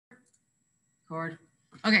Record.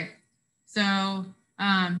 Okay. So,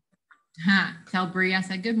 tell Bree I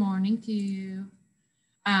said good morning to you.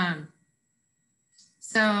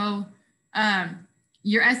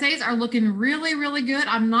 Your essays are looking really, really good.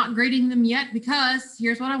 I'm not grading them yet because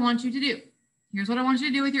here's what I want you to do. Here's what I want you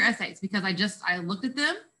to do with your essays because I looked at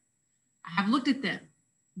them. I have looked at them,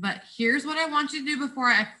 but here's what I want you to do before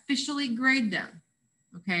I officially grade them.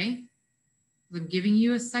 Okay. I'm giving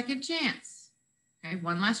you a second chance. Okay.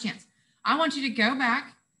 One last chance. I want you to go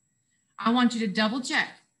back. I want you to double check.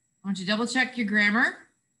 I want you to double check your grammar.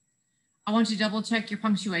 I want you to double check your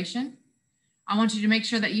punctuation. I want you to make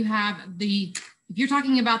sure that you have if you're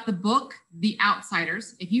talking about the book, The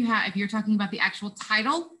Outsiders, if you're talking about the actual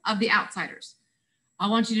title of The Outsiders, I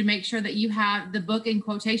want you to make sure that you have the book in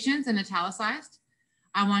quotations and italicized.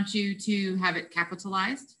 I want you to have it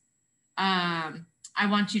capitalized. I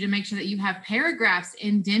want you to make sure that you have paragraphs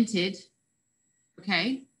indented.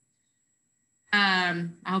 Okay. I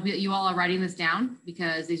hope that you all are writing this down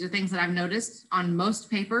because these are things that I've noticed on most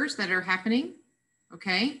papers that are happening.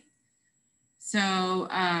 Okay. So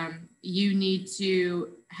you need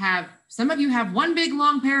to have, some of you have one big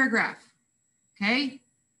long paragraph. Okay.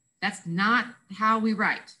 That's not how we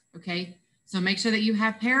write. Okay. So make sure that you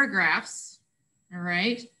have paragraphs. All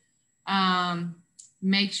right.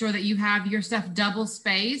 Make sure that you have your stuff double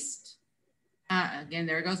spaced. Again,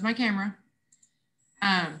 there goes my camera.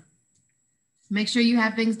 Make sure you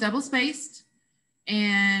have things double spaced,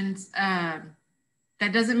 and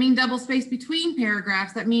that doesn't mean double spaced between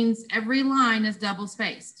paragraphs. That means every line is double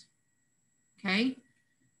spaced. Okay.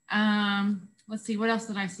 Let's see, what else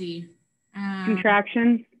did I see?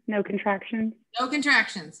 Contractions, no contractions. No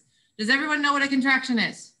contractions. Does everyone know what a contraction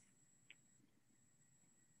is?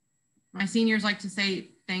 My seniors like to say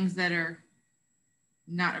things that are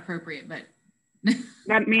not appropriate, but.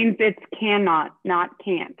 That means it's cannot, not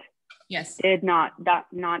can't. Yes. Did not,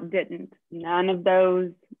 not didn't. None of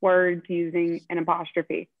those words using an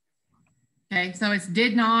apostrophe. Okay, so it's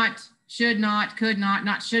did not, should not, could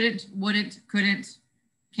not shouldn't, wouldn't, couldn't,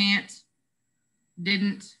 can't,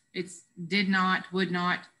 didn't. It's did not, would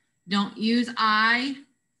not. Don't use I.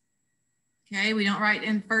 Okay, we don't write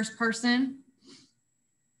in first person.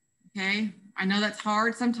 Okay, I know that's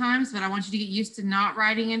hard sometimes, but I want you to get used to not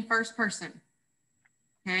writing in first person.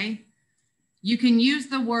 Okay. You can use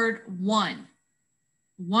the word one.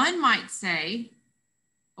 One might say,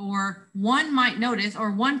 or one might notice,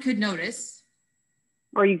 or one could notice.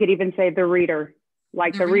 Or you could even say the reader,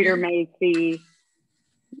 like the reader may see.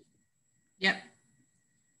 Yep.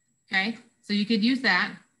 Okay, so you could use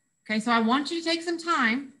that. Okay, so I want you to take some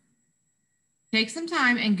time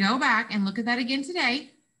and go back and look at that again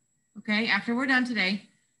today. Okay, after we're done today,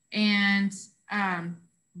 and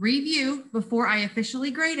review before I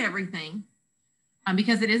officially grade everything.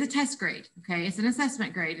 Because it is a test grade, okay? It's an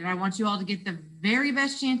assessment grade, and I want you all to get the very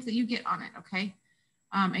best chance that you get on it, okay?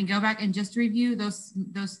 And go back and just review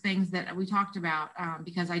those things that we talked about,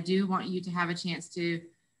 because I do want you to have a chance to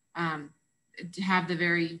have the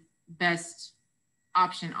very best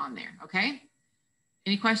option on there, okay?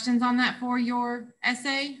 Any questions on that for your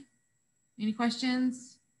essay? Any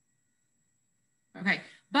questions? Okay.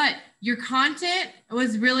 But your content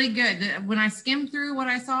was really good. When I skimmed through what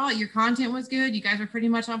I saw, your content was good. You guys were pretty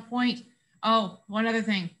much on point. Oh, one other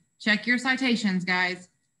thing. Check your citations, guys.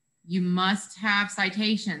 You must have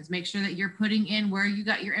citations. Make sure that you're putting in where you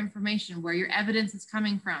got your information, where your evidence is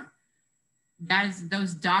coming from. That is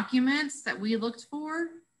those documents that we looked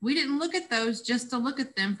for. We didn't look at those just to look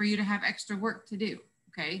at them for you to have extra work to do,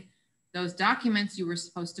 okay? Those documents you were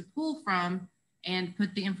supposed to pull from and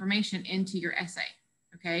put the information into your essay.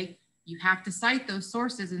 Okay, you have to cite those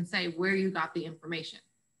sources and say where you got the information.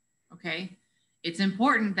 Okay, it's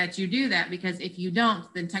important that you do that because if you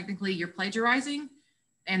don't, then technically you're plagiarizing,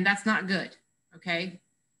 and that's not good. Okay,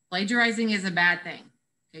 plagiarizing is a bad thing.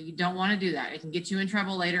 Okay, you don't want to do that. It can get you in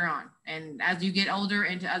trouble later on. And as you get older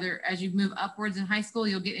as you move upwards in high school,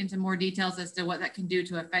 you'll get into more details as to what that can do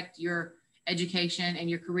to affect your education and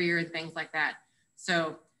your career and things like that.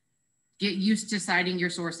 So get used to citing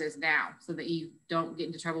your sources now so that you don't get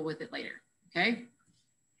into trouble with it later, okay?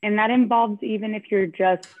 And that involves even if you're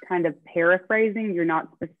just kind of paraphrasing, you're not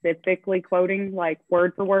specifically quoting like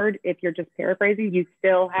word for word. If you're just paraphrasing, you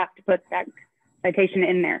still have to put that citation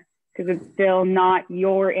in there because it's still not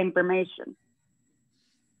your information.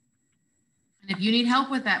 And if you need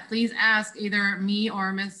help with that, please ask either me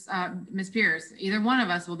or Miss Pierce. Either one of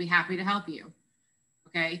us will be happy to help you,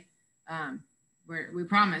 okay? We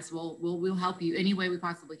promise we'll help you any way we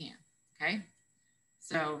possibly can. Okay.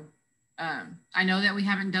 So I know that we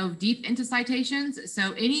haven't dove deep into citations,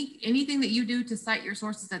 so anything that you do to cite your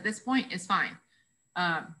sources at this point is fine.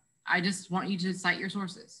 I just want you to cite your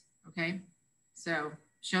sources, okay? So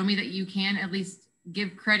show me that you can at least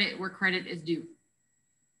give credit where credit is due,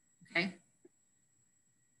 okay?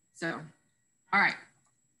 So, all right.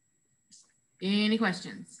 Any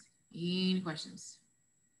questions? Any questions?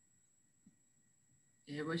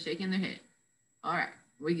 Everybody's shaking their head. All right,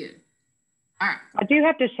 we good. All right. I do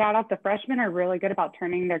have to shout out the freshmen are really good about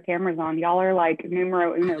turning their cameras on. Y'all are like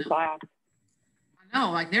numero uno class. I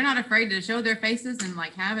know, like they're not afraid to show their faces and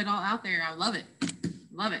like have it all out there. I love it.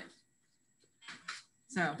 Love it.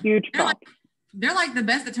 So huge props. They're like the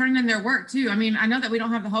best at turning in their work too. I mean, I know that we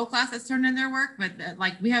don't have the whole class that's turned in their work, but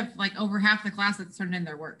like we have like over half the class that's turned in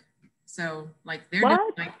their work. So like they're doing,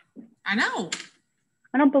 like, I know.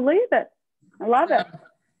 I don't believe it. I love it.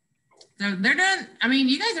 So they're doing, I mean,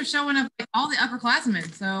 you guys are showing up like all the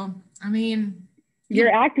upperclassmen. So, I mean.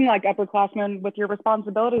 You're acting like upperclassmen with your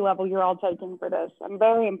responsibility level you're all taking for this. I'm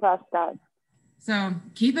very impressed, guys. So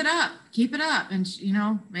keep it up. Keep it up. And, you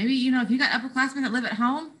know, maybe, you know, if you got upperclassmen that live at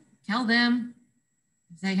home, tell them,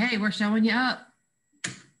 say, hey, we're showing you up.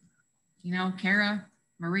 You know, Kara,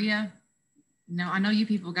 Maria, you know, I know you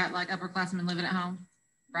people got like upperclassmen living at home.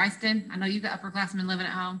 Bryston, I know you got upperclassmen living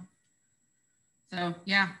at home. So,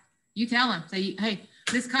 yeah. You tell them, say, hey,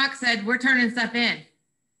 Miss Cox said we're turning stuff in.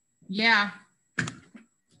 Yeah.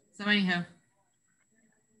 So anyhow.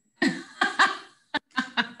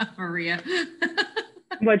 Maria.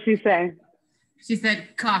 What'd she say? She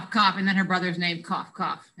said cough, cough, and then her brother's name, cough,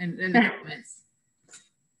 cough, in the comments.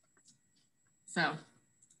 So.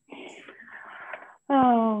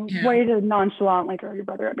 Oh, yeah. Way to nonchalantly throw your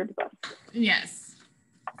brother under the bus. Yes.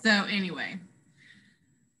 So anyway.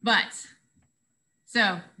 But.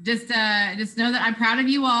 So just know that I'm proud of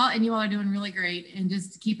you all, and you all are doing really great, and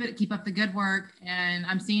just keep up the good work. And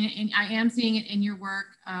I'm seeing it, and I am seeing it in your work.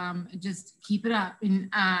 Just keep it up, and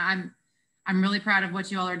I'm really proud of what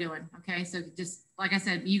you all are doing. Okay, so just like I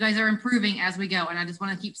said, you guys are improving as we go, and I just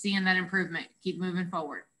want to keep seeing that improvement, keep moving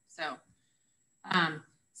forward. So,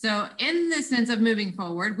 so in the sense of moving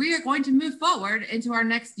forward, we are going to move forward into our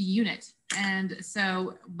next unit. And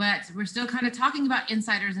so, but we're still kind of talking about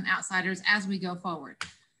insiders and outsiders as we go forward.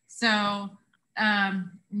 So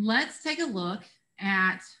let's take a look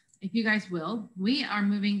at, if you guys will, we are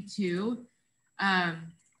moving to, and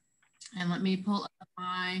let me pull up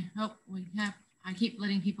my, oh, I keep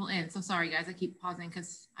letting people in. So sorry guys, I keep pausing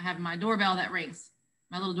because I have my doorbell that rings.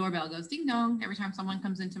 My little doorbell goes ding dong every time someone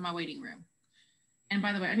comes into my waiting room. And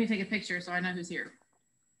by the way, I need to take a picture so I know who's here.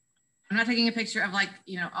 I'm not taking a picture of like,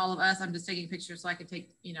 you know, all of us. I'm just taking pictures so I can take,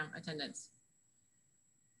 you know, attendance.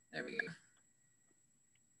 There we go.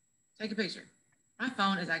 Take a picture. My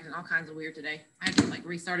phone is acting all kinds of weird today. I had to like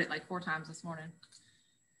restart it like 4 times this morning.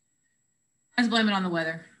 I just blame it on the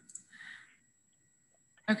weather.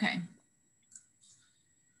 Okay.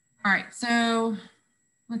 All right, so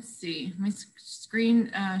let's see. Let me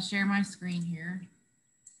share my screen here.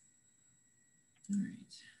 All right.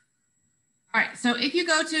 All right, so if you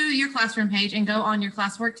go to your classroom page and go on your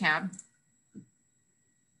classwork tab,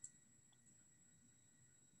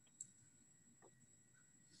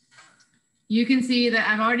 you can see that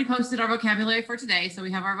I've already posted our vocabulary for today. So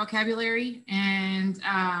we have our vocabulary, and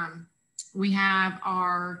we have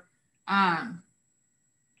our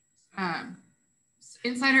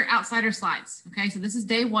insider outsider slides. Okay, so this is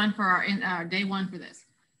day one for our day one for this.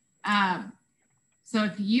 So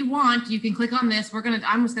if you want, you can click on this.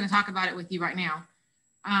 I'm just gonna talk about it with you right now,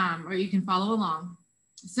 or you can follow along.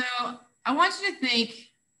 So I want you to think,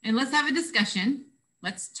 and let's have a discussion.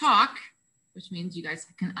 Let's talk, which means you guys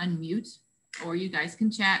can unmute or you guys can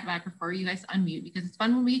chat, but I prefer you guys to unmute because it's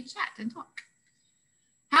fun when we chat and talk.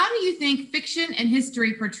 How do you think fiction and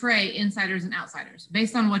history portray insiders and outsiders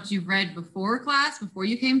based on what you've read before class, before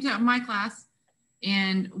you came to my class,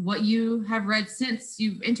 and what you have read since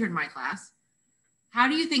you've entered my class? How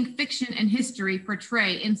do you think fiction and history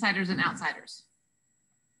portray insiders and outsiders?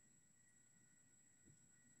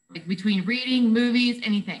 Like between reading, movies,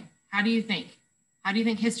 anything. How do you think? How do you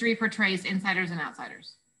think history portrays insiders and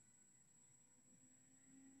outsiders?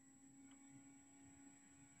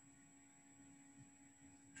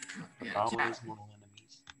 They're always mortal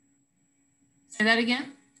enemies. Say that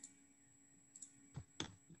again?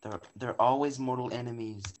 They're always mortal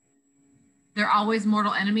enemies. They're always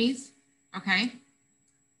mortal enemies? Okay.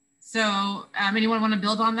 So anyone want to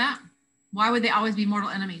build on that? Why would they always be mortal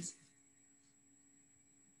enemies?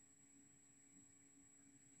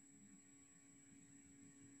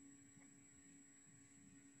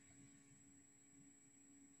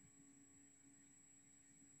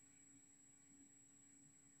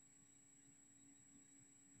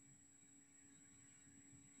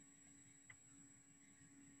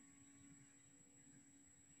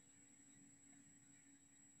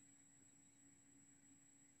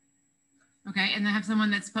 Okay, and I have someone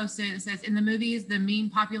that's posted, it says, in the movies, the mean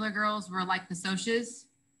popular girls were like the Socs.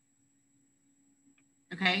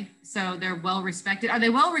 Okay, so they're well respected. Are they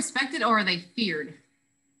well respected or are they feared?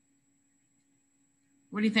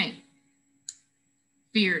 What do you think?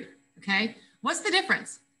 Feared, okay? What's the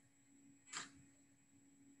difference?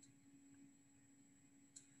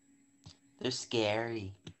 They're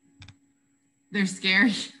scary. They're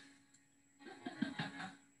scary.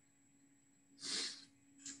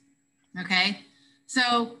 Okay,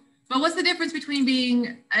 so, but what's the difference between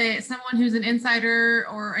being someone who's an insider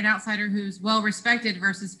or an outsider who's well respected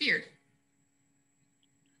versus feared?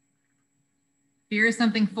 Fear is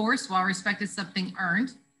something forced, while respect is something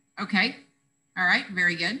earned. Okay, all right,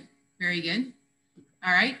 very good, very good.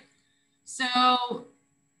 All right, so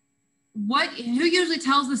who usually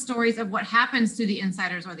tells the stories of what happens to the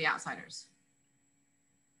insiders or the outsiders?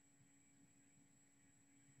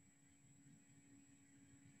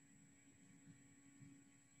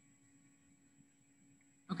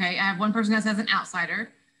 Okay, I have one person that says an outsider.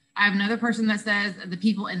 I have another person that says the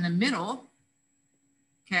people in the middle.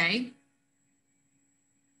 Okay.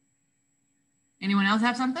 Anyone else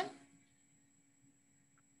have something?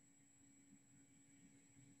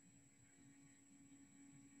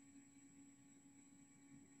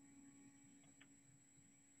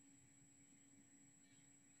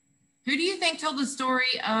 Who do you think told the story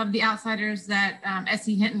of the outsiders that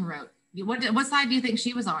S.E. Hinton wrote? What side do you think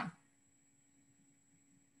she was on?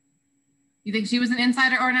 You think she was an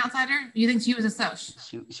insider or an outsider? You think she was a Soc?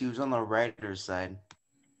 She was on the writer's side.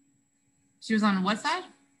 She was on what side?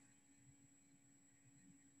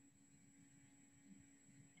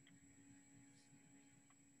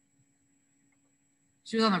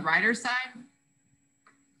 She was on the writer's side?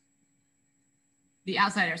 The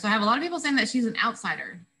outsider. So I have a lot of people saying that she's an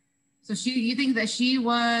outsider. So you think that she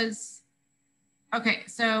was, okay,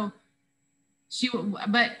 so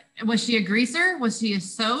but was she a greaser? Was she a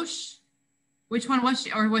Soc? Which one was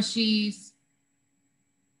she? Or was she,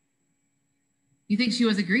 you think she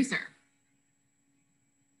was a greaser?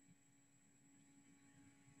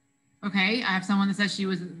 Okay, I have someone that says she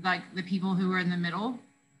was like the people who were in the middle.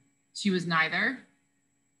 She was neither.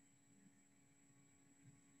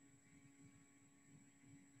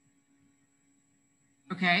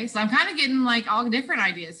 Okay, so I'm kind of getting like all different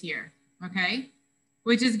ideas here, okay,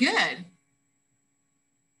 which is good.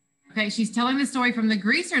 Okay, she's telling the story from the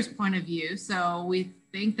greaser's point of view, so we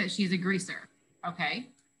think that she's a greaser. Okay,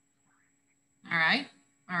 all right,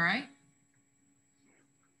 all right.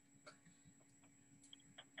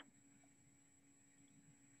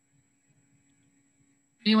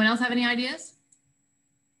 Anyone else have any ideas?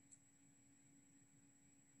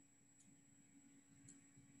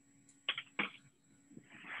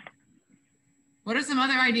 What are some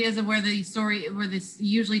other ideas of where the story, who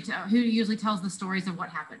usually tells the stories of what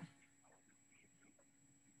happened?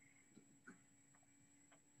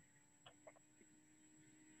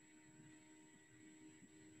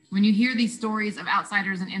 When you hear these stories of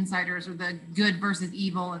outsiders and insiders, or the good versus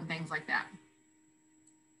evil and things like that.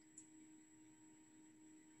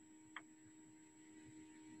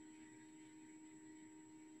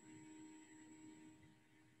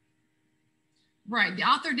 Right, the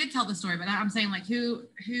author did tell the story, but I'm saying like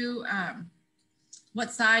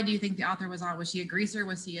what side do you think the author was on? Was she a greaser?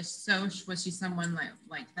 Was she a Soc? Was she someone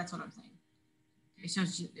like that's what I'm saying. Okay, so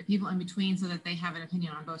people in between so that they have an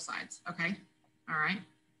opinion on both sides. Okay, all right.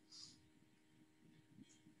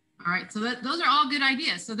 All right, so those are all good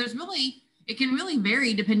ideas. So it can really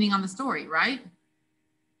vary depending on the story, right?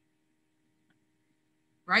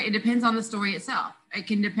 Right, it depends on the story itself. It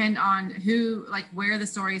can depend on where the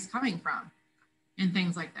story is coming from and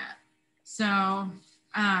things like that. So,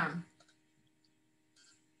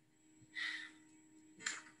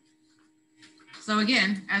 so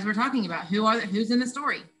again, as we're talking about, who's in the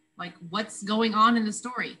story? Like what's going on in the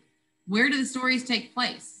story? Where do the stories take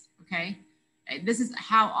place? Okay. This is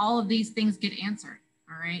how all of these things get answered.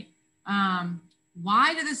 All right.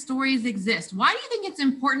 Why do the stories exist? Why do you think it's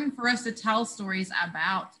important for us to tell stories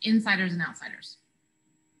about insiders and outsiders?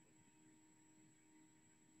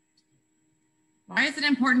 Why is it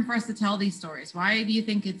important for us to tell these stories? Why do you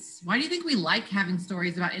think we like having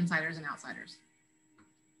stories about insiders and outsiders?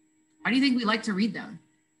 Why do you think we like to read them?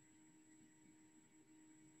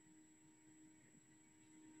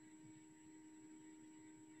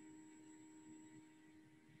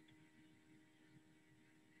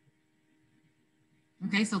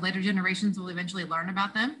 Okay, so later generations will eventually learn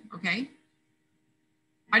about them. Okay.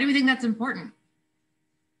 Why do we think that's important?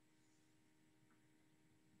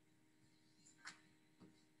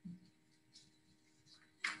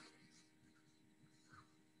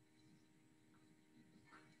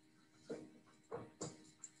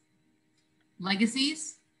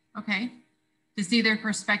 legacies, okay, to see their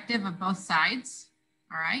perspective of both sides,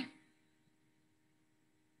 all right?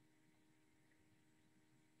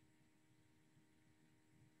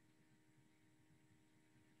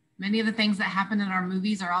 Many of the things that happen in our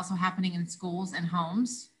movies are also happening in schools and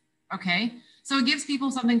homes, okay? So it gives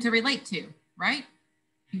people something to relate to, right?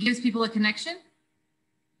 It gives people a connection.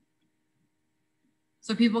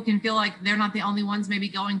 So people can feel like they're not the only ones maybe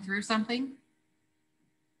going through something.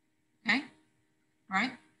 Okay, all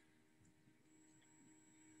right.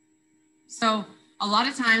 So a lot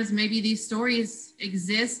of times maybe these stories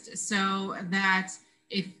exist so that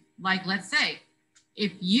if, like, let's say,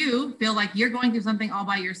 if you feel like you're going through something all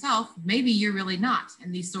by yourself, maybe you're really not.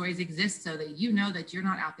 And these stories exist so that you know that you're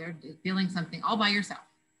not out there feeling something all by yourself,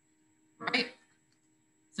 right?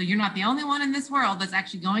 So you're not the only one in this world that's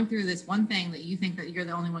actually going through this one thing that you think that you're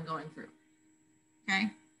the only one going through, okay?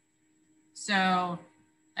 So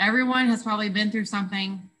everyone has probably been through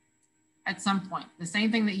something at some point. The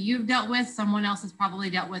same thing that you've dealt with, someone else has probably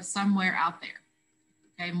dealt with somewhere out there,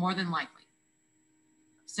 okay, more than likely.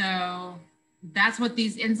 So that's what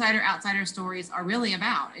these insider outsider stories are really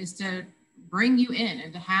about, is to bring you in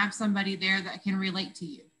and to have somebody there that can relate to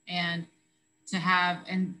you and to have,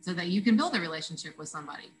 and so that you can build a relationship with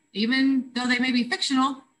somebody. Even though they may be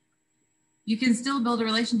fictional, you can still build a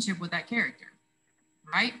relationship with that character,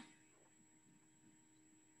 right?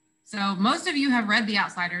 So most of you have read The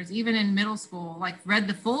Outsiders, even in middle school, like read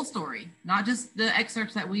the full story, not just the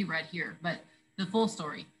excerpts that we read here, but the full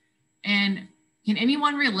story. And can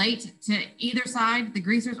anyone relate to either side, the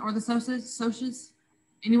greasers or the Socs?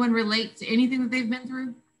 Anyone relate to anything that they've been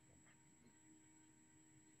through?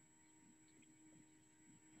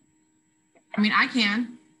 I mean, I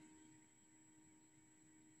can.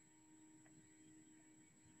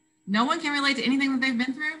 No one can relate to anything that they've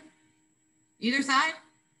been through? Either side?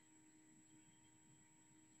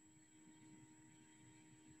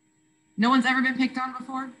 No one's ever been picked on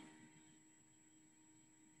before?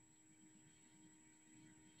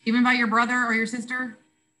 Even by your brother or your sister?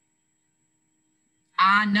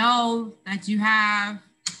 I know that you have.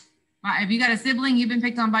 If you got a sibling, you've been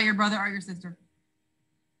picked on by your brother or your sister.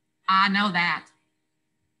 I know that.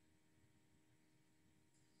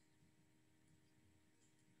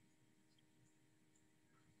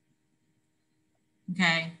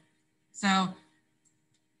 Okay, so,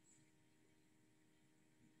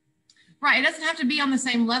 right, it doesn't have to be on the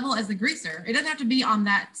same level as the greaser. It doesn't have to be on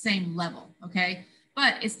that same level, okay?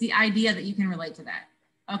 But it's the idea that you can relate to that,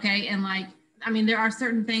 okay? And like, I mean, there are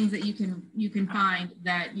certain things that you can find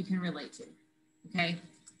that you can relate to, okay?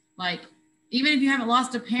 Like, even if you haven't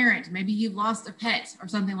lost a parent, maybe you've lost a pet or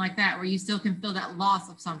something like that, where you still can feel that loss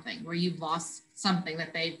of something, where you've lost something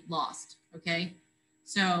that they've lost, okay?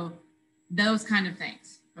 So those kind of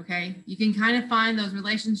things, okay? You can kind of find those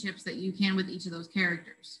relationships that you can with each of those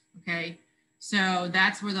characters, okay? So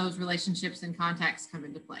that's where those relationships and contacts come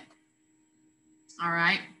into play. All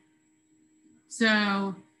right.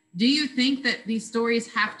 So do you think that these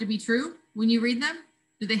stories have to be true when you read them?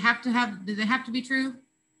 Do they have to be true?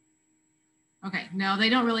 Okay, no, they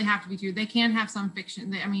don't really have to be true. They can have some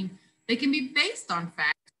fiction. I mean, they can be based on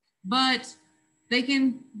fact, but they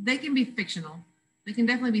can be fictional. They can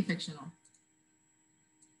definitely be fictional.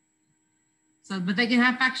 So, but they can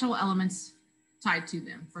have factual elements tied to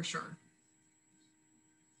them for sure.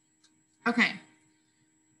 Okay,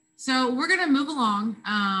 so we're going to move along,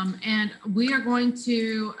 and we are going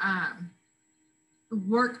to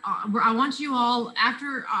work on, I want you all,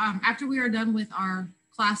 after we are done with our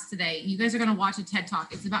class today, you guys are going to watch a TED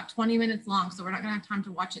Talk. It's about 20 minutes long, so we're not going to have time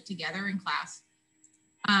to watch it together in class.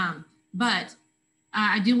 But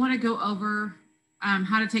I do want to go over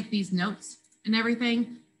how to take these notes and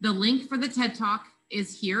everything. The link for the TED Talk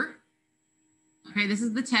is here. Okay, this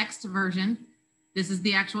is the text version. This is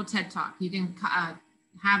the actual TED Talk. You can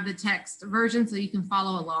have the text version so you can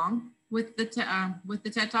follow along with the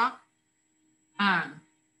TED Talk.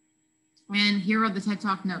 And here are the TED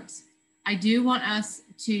Talk notes. I do want us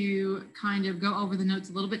to kind of go over the notes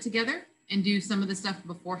a little bit together and do some of the stuff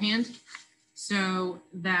beforehand so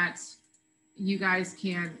that you guys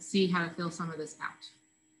can see how to fill some of this out.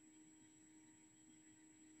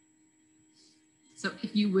 So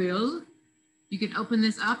if you will, you can open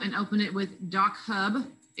this up and open it with Doc Hub.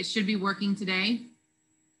 It should be working today.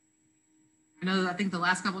 I think the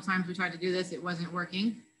last couple of times we tried to do this, it wasn't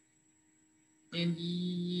working. And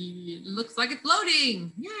it looks like it's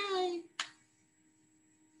loading. Yay.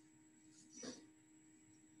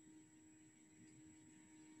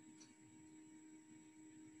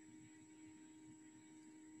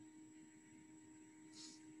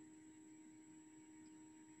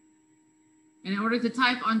 And in order to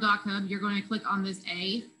type on DocHub, you're going to click on this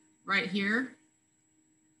A right here.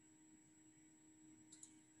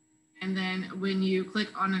 And then when you click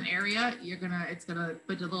on an area, it's gonna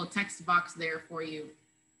put a little text box there for you.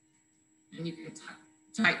 And you can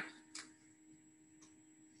type.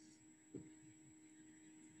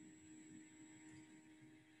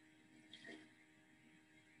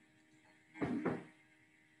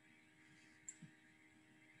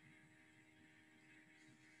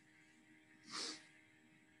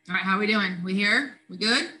 All right, how are we doing? We here? We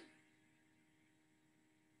good?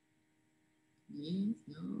 Yes,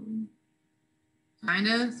 no.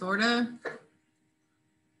 Kinda, sorta.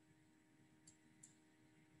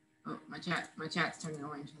 Oh, my chat's turning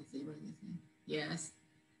orange. Let's see, what is this thing? Yes.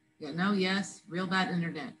 Yeah, no, yes. Real bad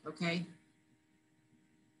internet, okay?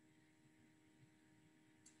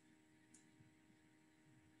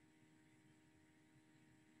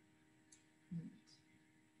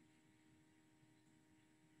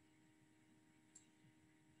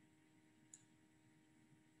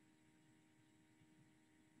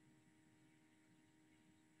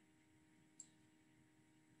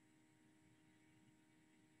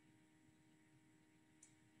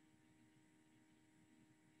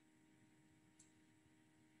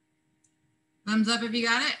 Thumbs up if you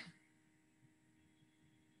got it.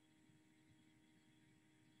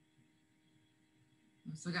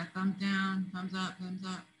 Still got thumbs down, thumbs up, thumbs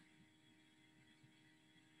up.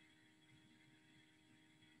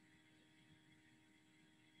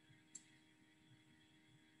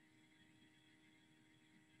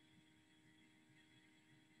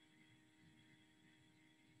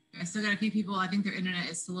 I still got a few people, I think their internet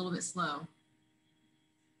is a little bit slow.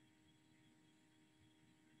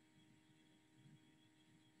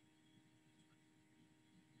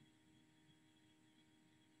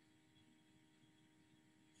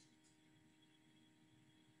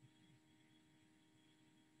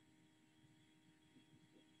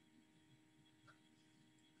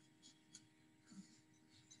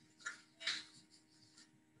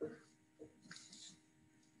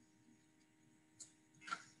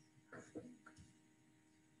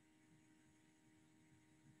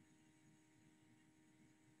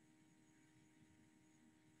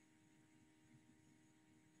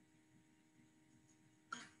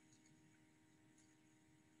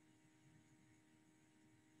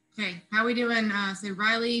 Okay, how we doing? So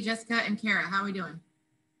Riley, Jessica, and Kara, how we doing?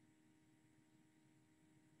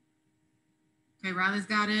 Okay, Riley's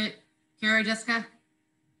got it. Kara, Jessica?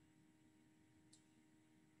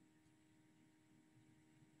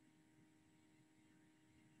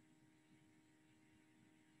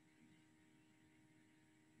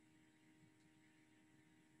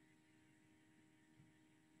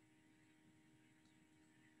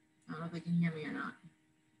 I don't know if they can hear me or not.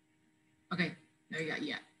 Okay, there you go.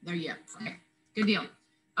 Yeah, there you go. Okay, good deal.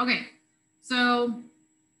 Okay, so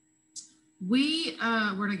we,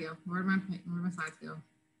 where'd I go? Where'd my slides go?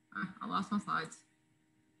 I lost my slides.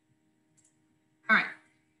 All right,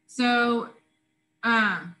 so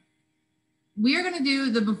we are going to do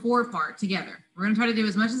the before part together. We're going to try to do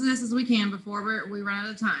as much of this as we can before we run out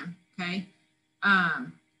of time, okay?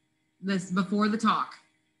 This before the talk,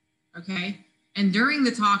 okay? And during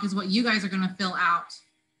the talk is what you guys are going to fill out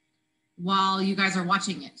while you guys are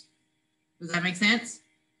watching it. Does that make sense?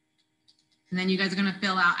 And then you guys are going to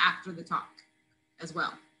fill out after the talk as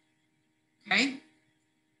well, okay?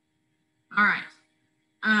 All right.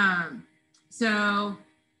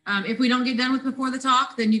 If we don't get done with before the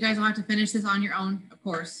talk, then you guys will have to finish this on your own, of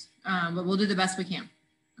course, but we'll do the best we can,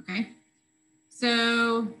 okay?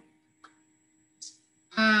 So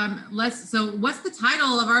what's the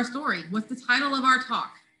title of our story? What's the title of our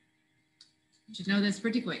talk? You should know this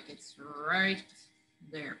pretty quick. It's right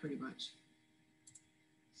there, pretty much.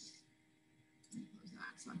 Let me close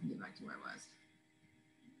that so I can get back to where I was.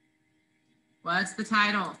 What's the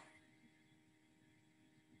title?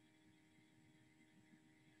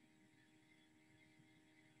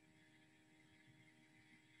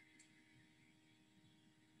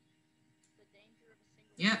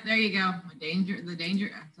 Yep, there you go. The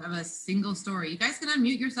danger of a single story. You guys can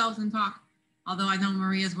unmute yourselves and talk. Although I know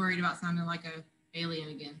Maria's worried about sounding like an alien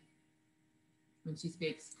again when she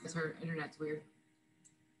speaks because her internet's weird.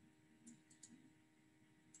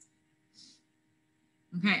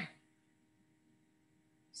 Okay.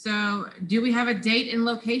 So do we have a date and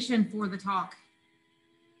location for the talk?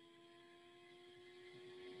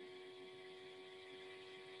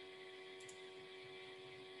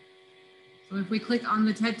 So if we click on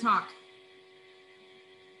the TED Talk,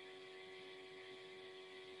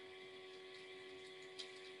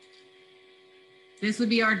 this would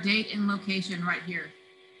be our date and location right here.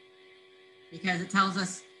 because it tells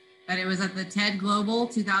us that it was at the TED Global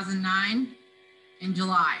 2009 in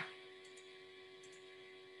July.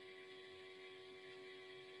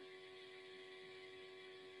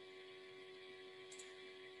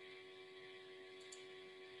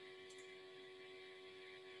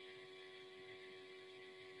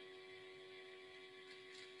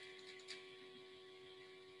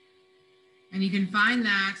 And you can find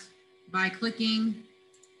that by clicking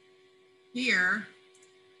here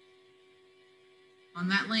on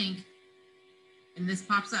that link, and this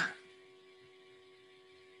pops up.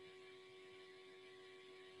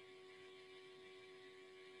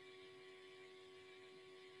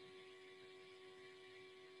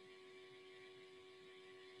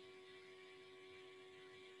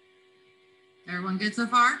 Everyone good so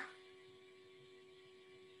far?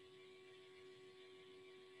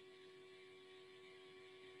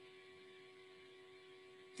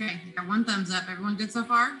 Okay, I got one thumbs up. Everyone good so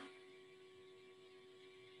far?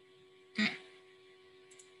 Okay.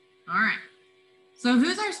 All right. So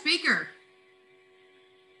who's our speaker?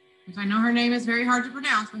 Which I know her name is very hard to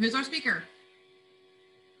pronounce, but who's our speaker?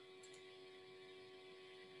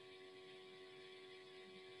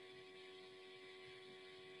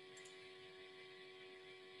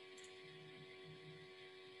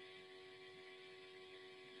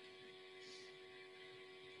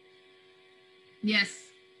 Yes,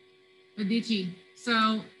 Adichie.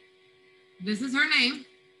 So this is her name.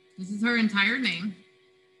 This is her entire name.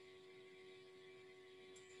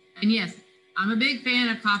 And yes, I'm a big fan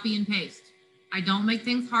of copy and paste. I don't make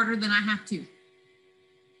things harder than I have to.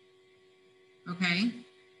 Okay.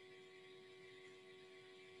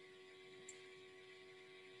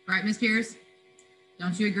 Right, Ms. Pierce?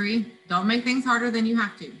 Don't you agree? Don't make things harder than you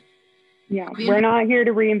have to. Yeah, we're not here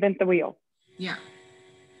to reinvent the wheel. Yeah.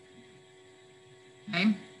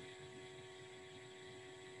 Okay.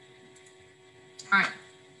 All right.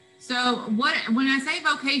 So when I say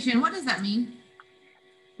vocation, what does that mean?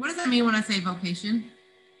 What does that mean when I say vocation?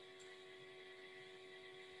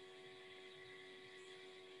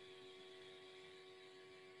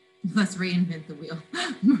 Let's reinvent the wheel,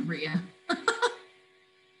 Maria.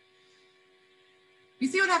 You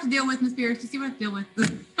see what I have to deal with, Ms. Pierce? You see what I have to deal with?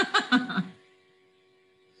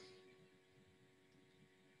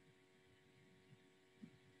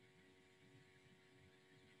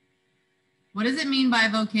 What does it mean by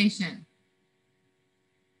vocation?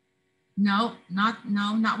 No, not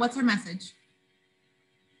what's her message?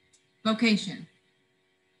 Vocation.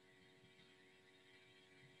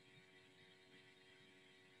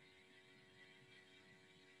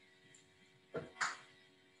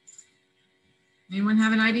 Anyone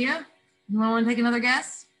have an idea? Anyone want to take another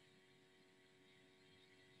guess?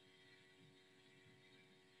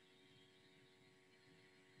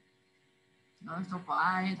 No, it's so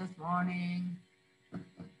quiet this morning.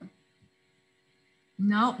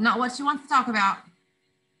 No, not what she wants to talk about.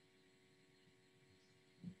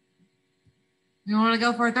 You want to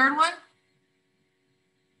go for a third one?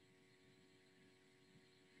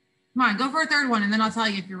 Come on, go for a third one and then I'll tell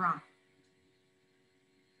you if you're wrong.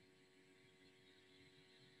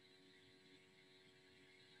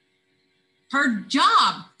 Her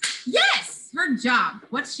job. Yes, her job.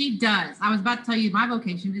 What she does. I was about to tell you my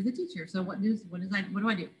vocation is a teacher. So what do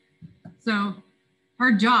I do? So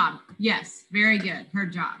her job. Yes, very good. Her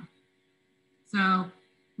job. So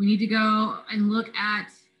we need to go and look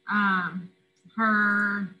at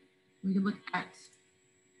her. We can look at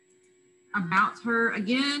about her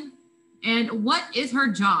again. And what is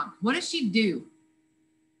her job? What does she do?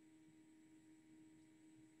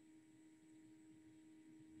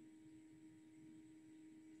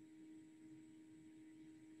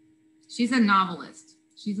 She's a novelist.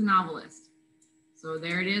 She's a novelist. So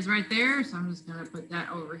there it is right there. So I'm just going to put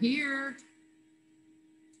that over here.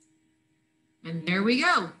 And there we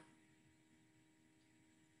go.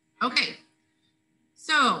 Okay.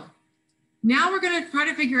 So now we're going to try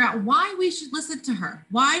to figure out why we should listen to her.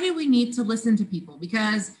 Why do we need to listen to people?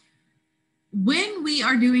 Because when we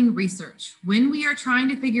are doing research, when we are trying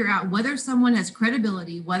to figure out whether someone has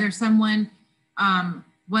credibility, whether someone,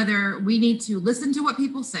 whether we need to listen to what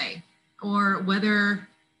people say, or whether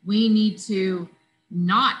we need to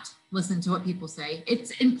not listen to what people say,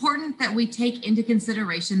 it's important that we take into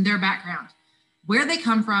consideration their background, where they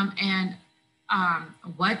come from, and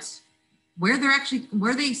where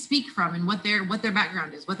they speak from, and what their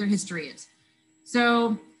background is, what their history is.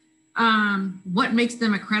 So what makes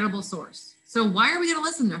them a credible source? So why are we going to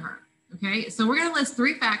listen to her? Okay, so we're going to list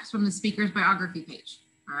 3 facts from the speaker's biography page.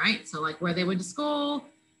 All right, so like where they went to school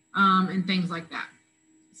and things like that.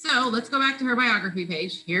 So let's go back to her biography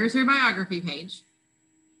page. Here's her biography page.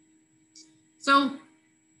 So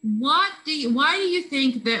why do you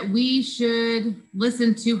think that we should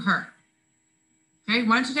listen to her? Okay,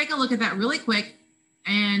 why don't you take a look at that really quick,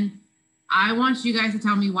 and I want you guys to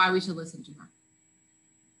tell me why we should listen to her.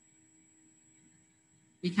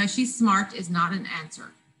 Because she's smart is not an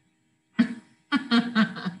answer.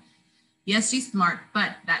 Yes, she's smart,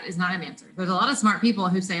 but that is not an answer. There's a lot of smart people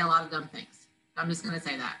who say a lot of dumb things. I'm just going to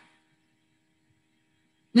say that.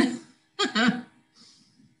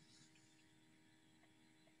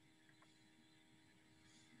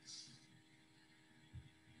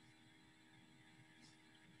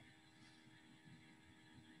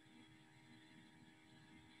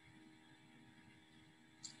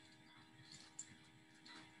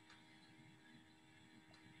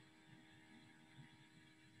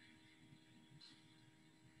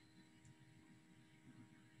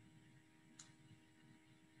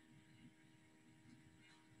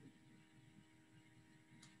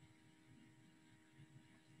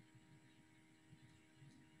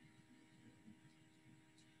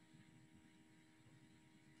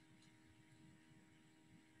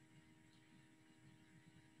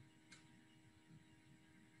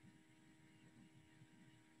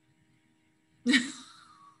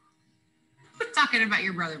 We're talking about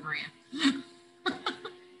your brother, Maria.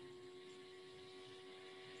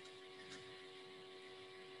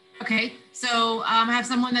 Okay, so I have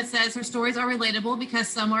someone that says her stories are relatable because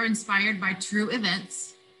some are inspired by true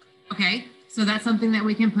events. Okay, so that's something that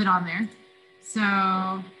we can put on there.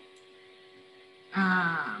 So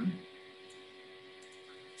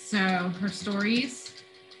her stories.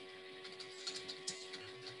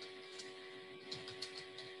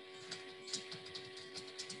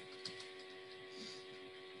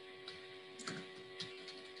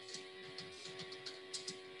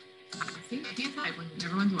 See, I can't type when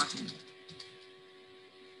everyone's watching.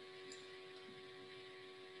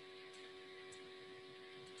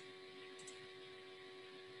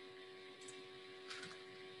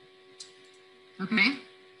 Okay.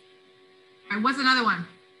 All right, what's another one?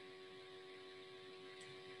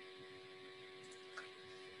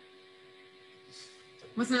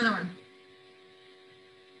 What's another one?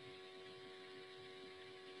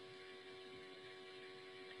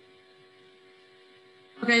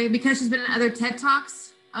 Okay, because she's been in other TED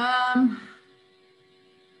Talks.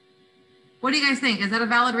 What do you guys think? Is that a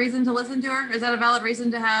valid reason to listen to her? Is that a valid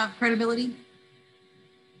reason to have credibility?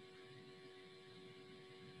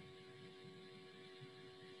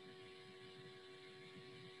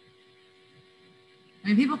 I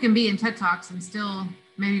mean, people can be in TED Talks and still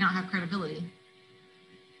maybe not have credibility.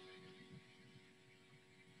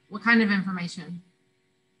 What kind of information?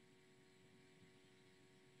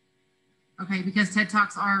 Okay, because TED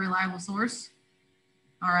Talks are a reliable source.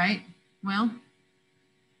 All right, well.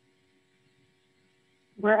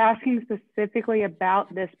 We're asking specifically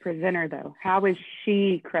about this presenter, though. How is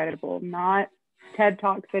she credible? Not TED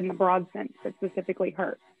Talks in the broad sense, but specifically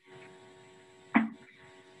her.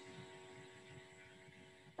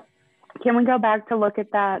 Can we go back to look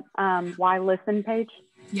at that why listen page?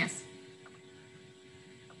 Yes.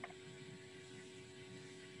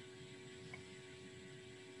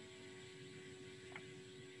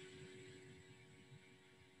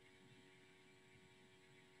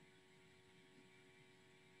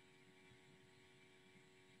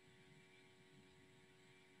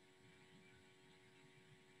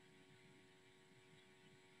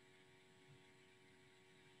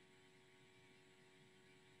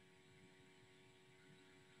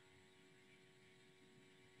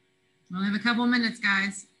 We'll have a couple minutes,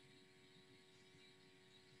 guys.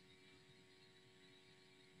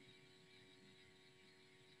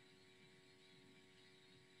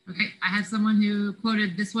 Okay, I have someone who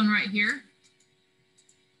quoted this one right here.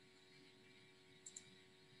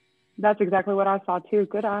 That's exactly what I saw too.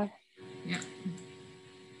 Good eye. Yeah.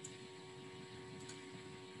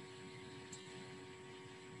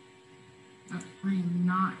 Oh, I am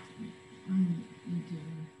not.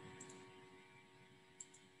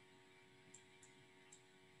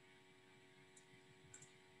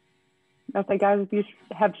 Okay, guys, if you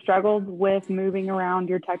have struggled with moving around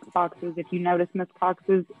your text boxes, if you notice Ms. Cox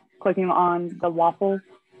is clicking on the waffle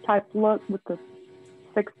type look with the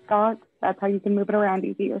 6 dots, that's how you can move it around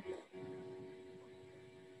easier.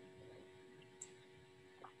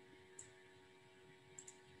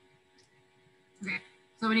 Okay,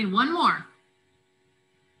 so we need one more.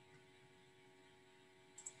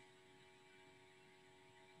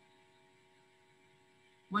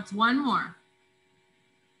 What's one more?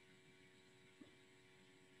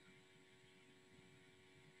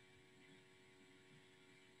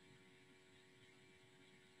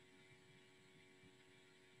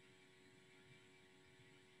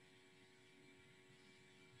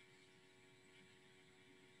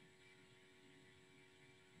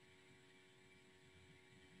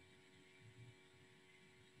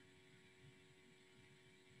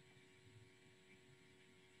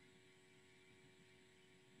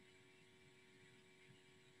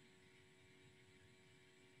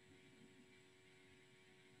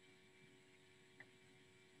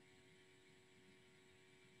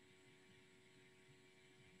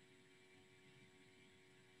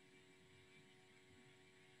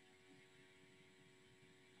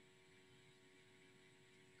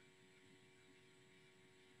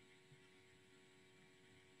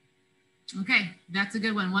 Okay, that's a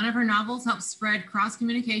good one. One of her novels helped spread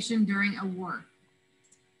cross-communication during a war.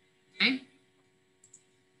 Okay.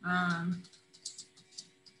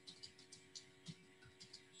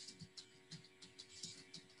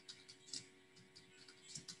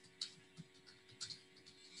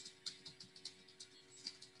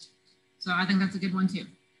 So I think that's a good one too.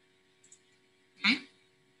 Okay.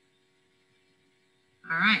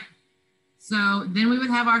 All right. So then we would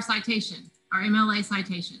have our citation, our MLA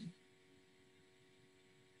citation.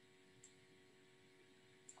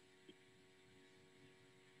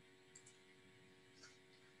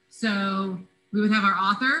 So we would have our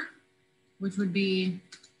author, which would be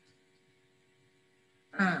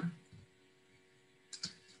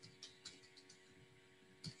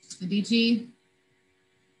Adichie,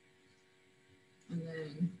 and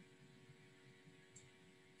then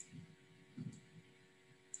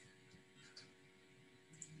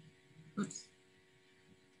oops.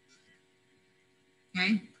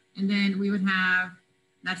 Okay, and then we would have,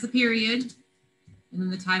 that's a period, and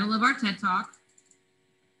then the title of our TED Talk,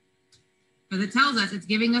 because it tells us, it's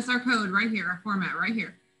giving us our code right here, our format right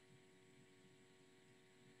here.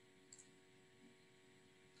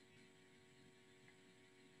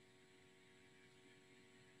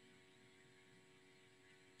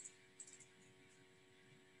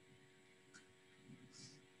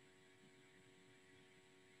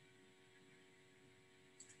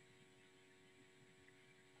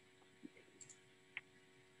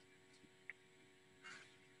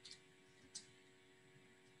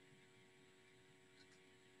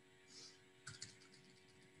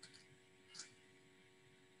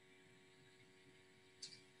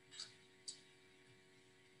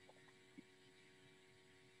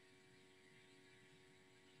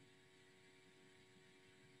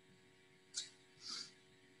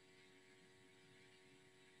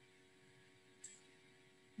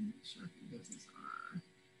 Make sure if it gives us our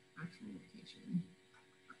actual location.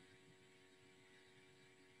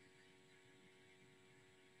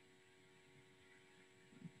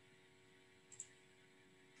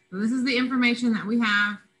 So this is the information that we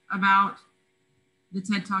have about the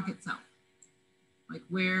TED Talk itself, like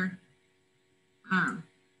where,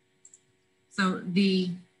 so the,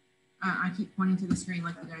 I keep pointing to the screen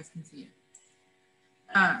like you guys can see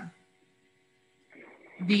it.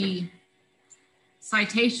 The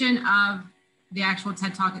citation of the actual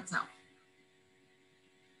TED Talk itself.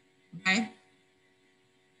 Okay.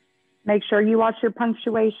 Make sure you watch your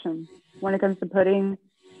punctuation when it comes to putting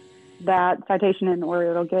that citation in, or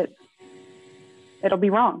it'll be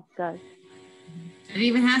wrong, guys. It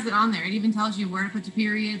even has it on there. It even tells you where to put the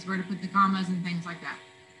periods, where to put the commas and things like that.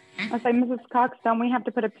 Okay? I say, Mrs. Cox, don't we have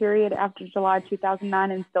to put a period after July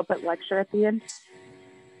 2009 and still put lecture at the end?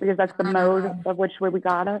 Because that's the mode of which way we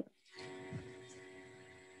got it.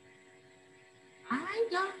 I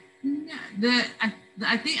don't know.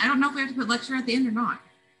 I don't know if we have to put lecture at the end or not.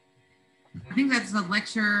 I think that's a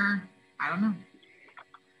lecture. I don't know.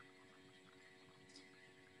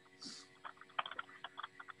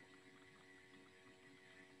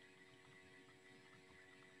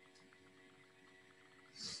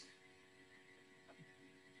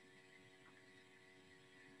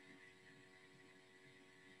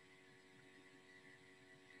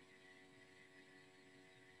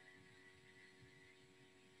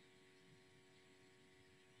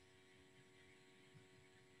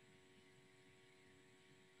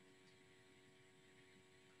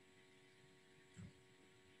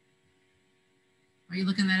 Are you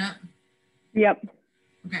looking that up? Yep.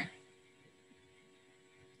 Okay.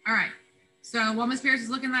 All right. So while Ms. Pierce is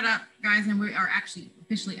looking that up, guys, and we are actually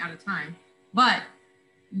officially out of time, but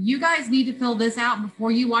you guys need to fill this out before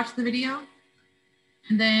you watch the video.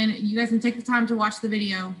 And then you guys can take the time to watch the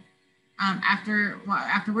video after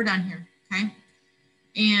we're done here, okay?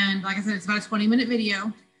 And like I said, it's about a 20-minute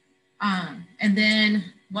video. And then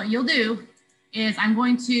what you'll do is I'm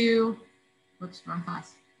going to, whoops, wrong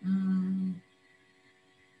class.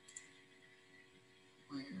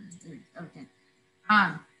 Okay.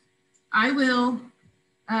 I will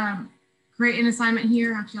create an assignment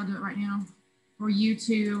here. Actually, I'll do it right now for you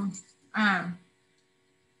to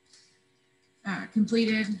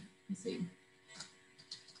completed. Let's see.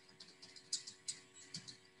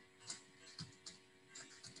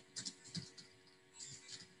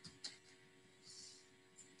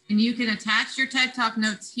 And you can attach your TED Talk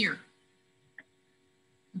notes here.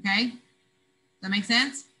 Okay? Does that make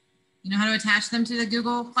sense? You know how to attach them to the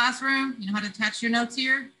Google Classroom? You know how to attach your notes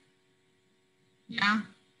here? Yeah?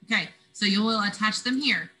 Okay, so you will attach them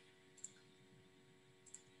here.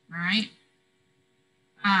 All right?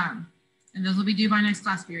 And those will be due by next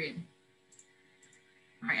class period.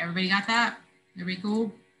 All right, everybody got that? Everybody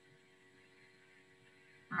cool?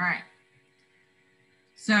 All right.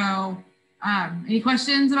 So, any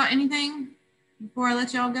questions about anything before I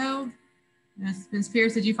let y'all go? Ms.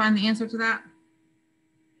 Pierce, did you find the answer to that?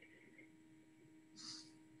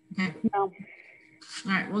 Okay. No,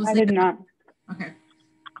 All right. We'll just I leave did it. not. Okay.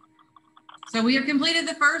 So we have completed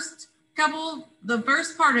the first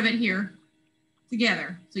part of it here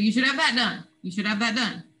together. So you should have that done. You should have that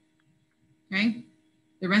done. Okay.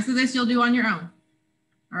 The rest of this you'll do on your own.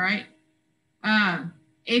 All right.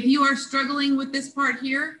 If you are struggling with this part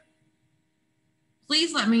here,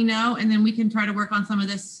 please let me know, and then we can try to work on some of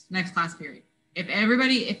this next class period.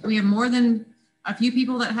 If we have more than a few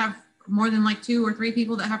people that have more than like 2 or 3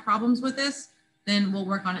 people that have problems with this, then we'll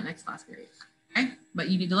work on it next class period. Okay. But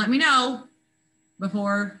you need to let me know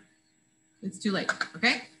before it's too late.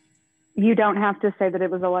 Okay. You don't have to say that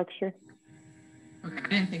it was a lecture. Okay. I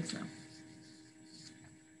didn't think so.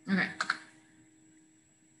 Okay.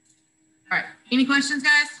 All right. Any questions,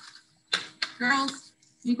 guys? Girls,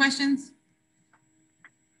 any questions?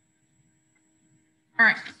 All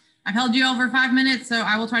right. I've held you over 5 minutes, so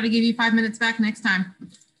I will try to give you 5 minutes back next time.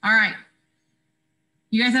 All right.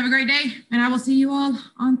 You guys have a great day, and I will see you all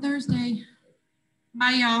on Thursday.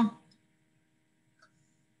 Bye, y'all.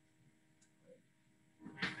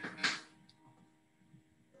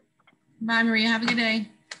 Bye, Maria. Have a good day.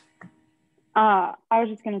 I was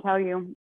just going to tell you,